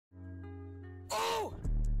Oh!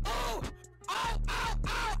 Oh! Oh! Oh!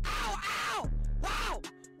 Oh! Oh! Ow! Wow!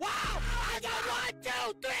 Wow! I got 1, 2,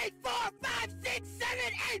 3, 4, 5, 6, 7,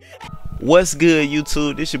 8. What's good,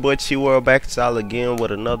 YouTube? This your boy Chi World back at y'all again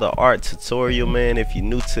with another art tutorial, man. If you're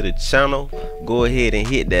new to the channel, go ahead and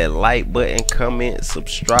hit that like button, comment,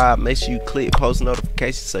 subscribe. Make sure you click post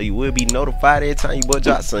notifications so you will be notified every time you boy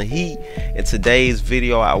drop some heat. In today's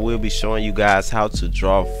video, I will be showing you guys how to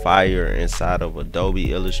draw fire inside of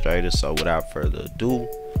Adobe Illustrator. So without further ado,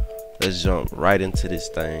 let's jump right into this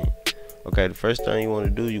thing. Okay, the first thing you want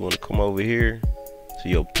to do, you want to come over here to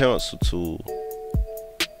your pencil tool.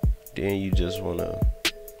 Then you just want to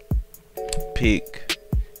pick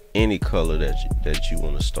any color that you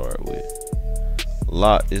want to start with.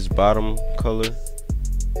 Lock this bottom color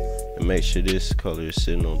and make sure this color is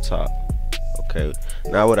sitting on top. Okay,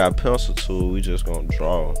 now with our pencil tool, we just gonna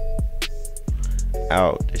draw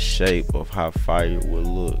out the shape of how fire would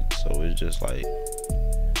look. So it's just like,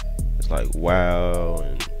 it's like wow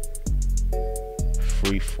and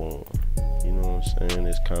freeform. You know what I'm saying?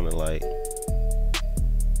 It's kind of like,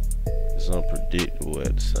 it's unpredictable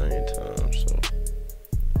at the same time. So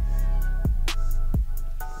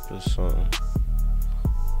just something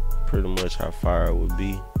pretty much how fire would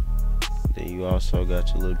be. Then you also got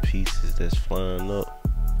your little pieces that's flying up.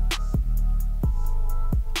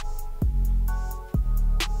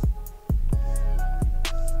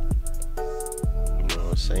 You know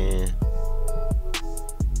what I'm saying?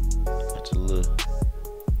 Got your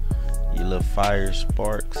little fire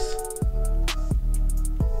sparks.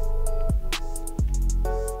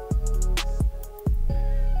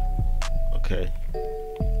 Okay.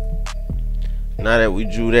 Now that we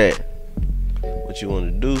drew that, what you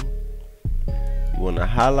want to do, you want to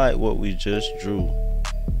highlight what we just drew.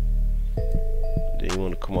 Then you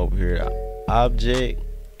want to come over here to Object,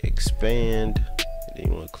 Expand. Then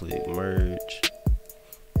you want to click Merge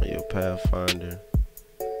on your Pathfinder.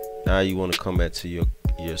 Now you want to come back to your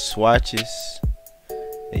swatches,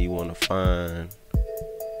 and you want to find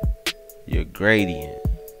your gradient.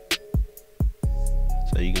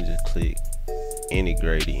 So you can just click any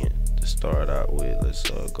gradient to start out with. Let's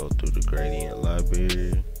go through the gradient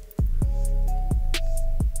library.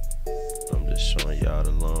 I'm just showing y'all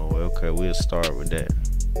the long way. Okay, we'll start with that.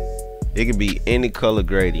 It can be any color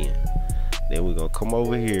gradient. Then we're gonna come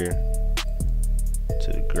over here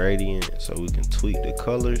to the gradient so we can tweak the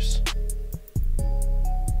colors.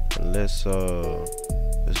 And let's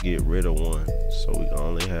get rid of one so we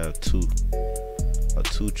only have a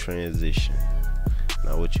two transition.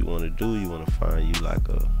 Now what you want to do, you want to find you like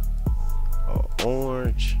a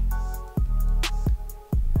orange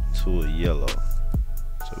to a yellow.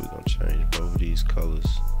 So we're going to change both of these colors.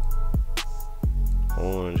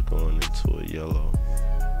 Orange going into a yellow.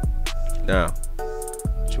 Now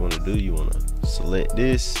what you want to do, you want to select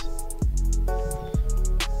this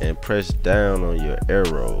and press down on your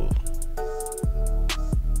arrow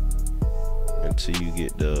until you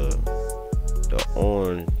get the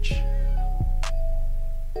orange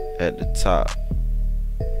at the top.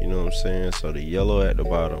 You know what I'm saying? So the yellow at the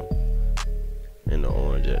bottom and the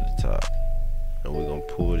orange at the top. And we're gonna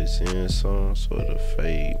pull this in some so it'll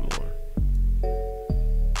fade more.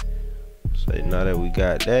 So now that we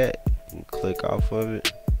got that, you can click off of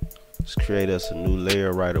it. Let's create us a new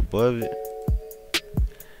layer right above it.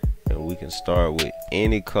 And we can start with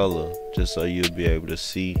any color just so you'll be able to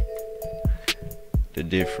see the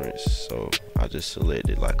difference. So I just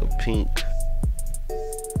selected like a pink.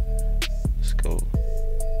 Let's go.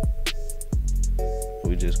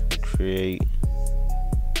 We just gonna create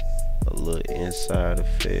a little inside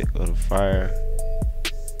effect of the fire.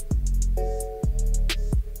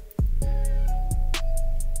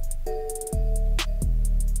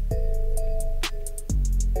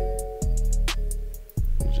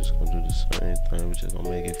 We're just gonna do the same thing. We're just gonna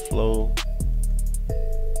make it flow.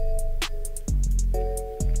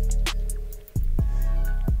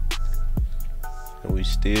 And we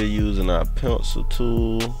still using our pencil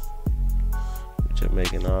tool. We're just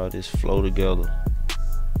making all this flow together.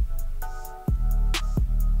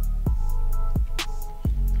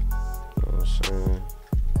 You know what I'm saying?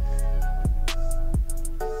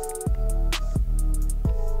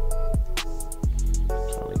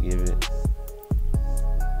 Trying to give it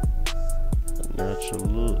a natural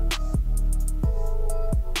look.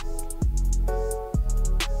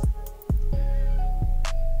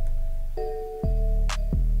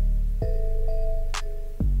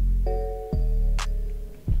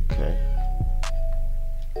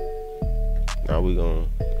 Now we gonna,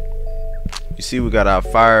 you see we got our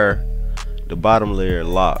fire, the bottom layer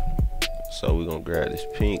locked. So we're gonna grab this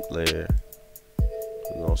pink layer,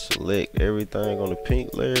 we're gonna select everything on the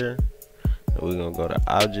pink layer, and we're gonna go to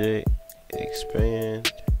object, expand,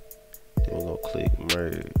 then we're gonna click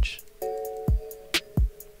merge.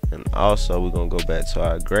 And also we're gonna go back to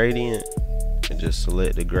our gradient and just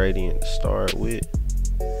select the gradient to start with.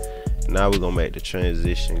 Now we're gonna make the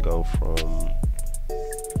transition go from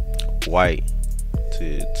white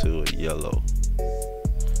to a yellow.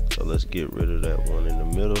 So let's get rid of that one in the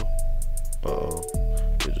middle. We'll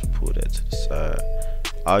just pull that to the side.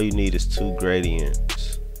 All you need is 2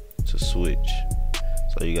 gradients to switch.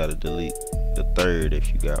 So you gotta delete the third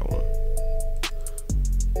if you got one.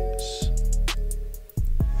 Let's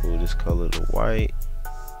move this color to white.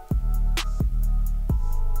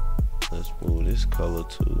 Let's move this color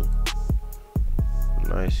to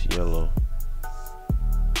nice yellow.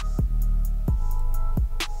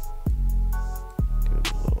 Give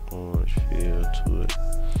it a little orange feel to it.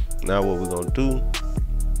 Now what we're gonna do,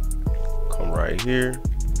 come right here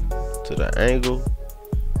to the angle.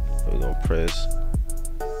 We're gonna press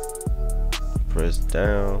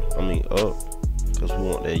down, up, because we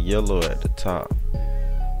want that yellow at the top.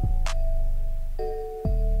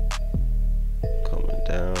 Coming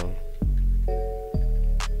down.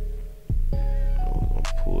 And we're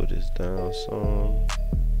gonna pull this down some.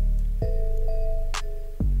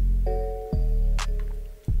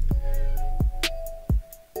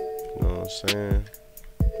 You know what I'm saying?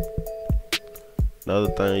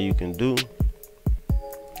 Another thing you can do,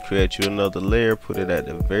 create you another layer, put it at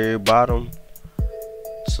the very bottom,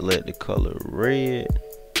 select the color red.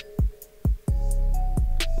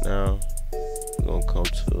 Now we're gonna come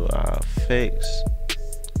to our effects.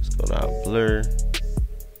 Let's go to our blur.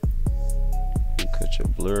 You cut your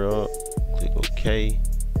blur up, click OK.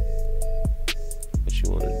 What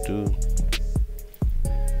you want to do,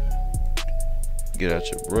 get out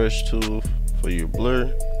your brush tool for your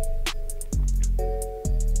blur.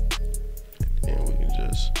 And we can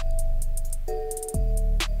just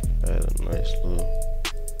add a nice little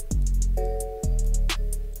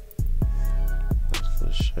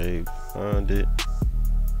shape behind it.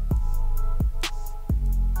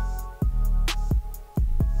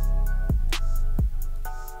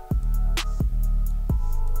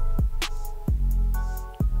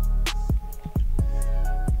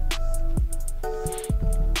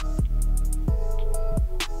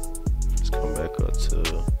 Let's come back up to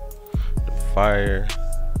the fire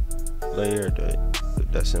layer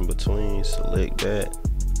that's in between. Select that.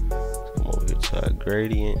 Let's come over here to our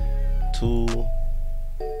gradient tool.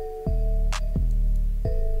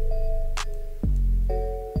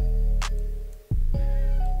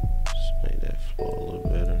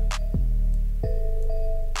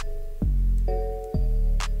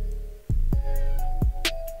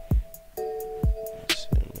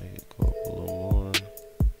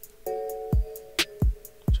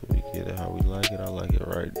 How we like it. I like it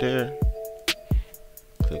right there.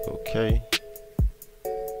 Click OK.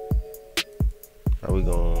 Now we're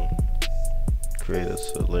gonna create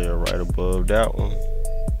us a layer right above that one.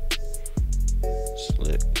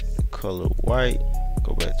 Select the color white.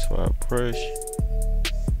 Go back to our brush.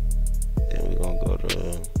 Then we're gonna go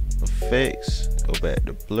to effects. Go back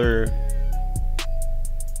to blur.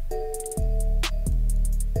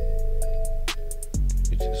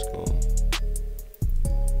 We're just gonna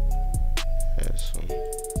add some.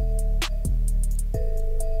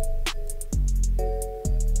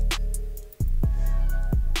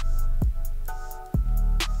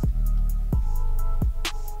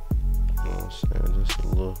 You know what I'm saying? Just a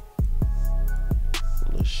little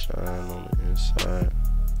shine on the inside.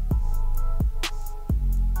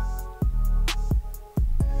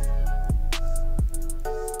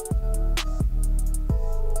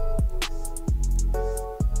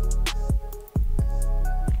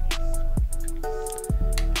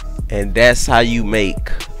 And that's how you make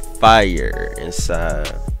fire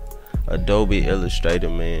inside Adobe Illustrator,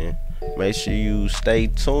 man. Make sure you stay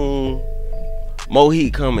tuned. More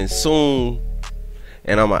heat coming soon.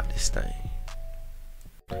 And I'm out this thing.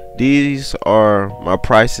 These are my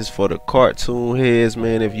prices for the cartoon heads,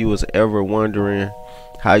 man. If you was ever wondering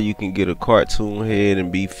how you can get a cartoon head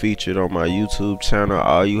and be featured on my YouTube channel,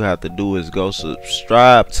 all you have to do is go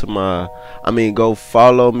subscribe to go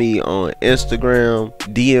follow me on Instagram,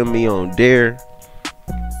 DM me on there.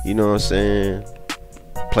 You know what I'm saying?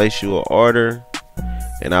 Place you an order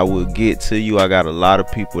and I will get to you. I got a lot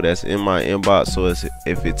of people that's in my inbox, so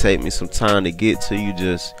if it take me some time to get to you,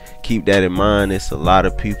 just keep that in mind. It's a lot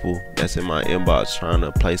of people that's in my inbox trying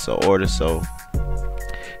to place an order. So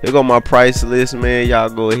here go my price list, man. Y'all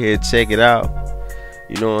go ahead, check it out.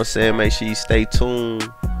 You know what I'm saying? Make sure you stay tuned.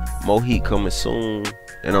 More heat coming soon.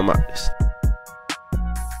 And I'm out.